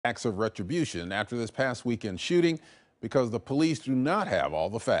acts of retribution after this past weekend shooting because the police do not have all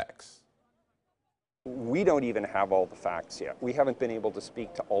the facts. We don't even have all the facts yet. We haven't been able to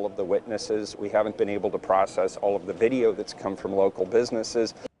speak to all of the witnesses. We haven't been able to process all of the video that's come from local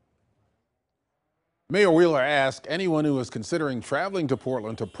businesses. Mayor Wheeler asked anyone who is considering traveling to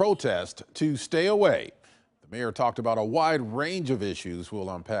Portland to protest to stay away. The mayor talked about a wide range of issues. We'll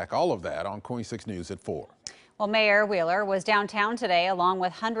unpack all of that on KOIN 6 News at 4. Well, Mayor Wheeler was downtown today along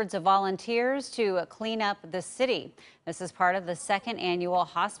with hundreds of volunteers to clean up the city. This is part of the second annual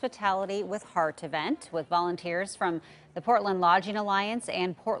Hospitality with Heart event with volunteers from the Portland Lodging Alliance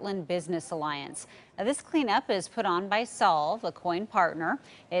and Portland Business Alliance. Now, this cleanup is put on by Solve, a KOIN partner.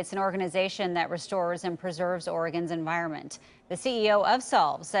 It's an organization that restores and preserves Oregon's environment. The CEO of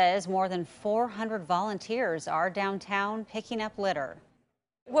Solve says more than 400 volunteers are downtown picking up litter.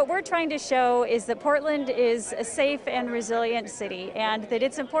 What we're trying to show is that Portland is a safe and resilient city, and that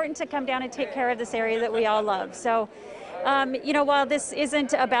it's important to come down and take care of this area that we all love. So, while this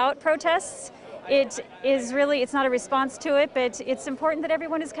isn't about protests, it's not a response to it, but it's important that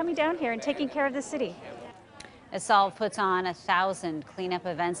everyone is coming down here and taking care of the city. Solve puts on 1,000 cleanup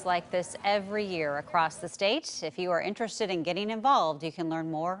events like this every year across the state. If you are interested in getting involved, you can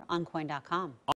learn more on KOIN.com.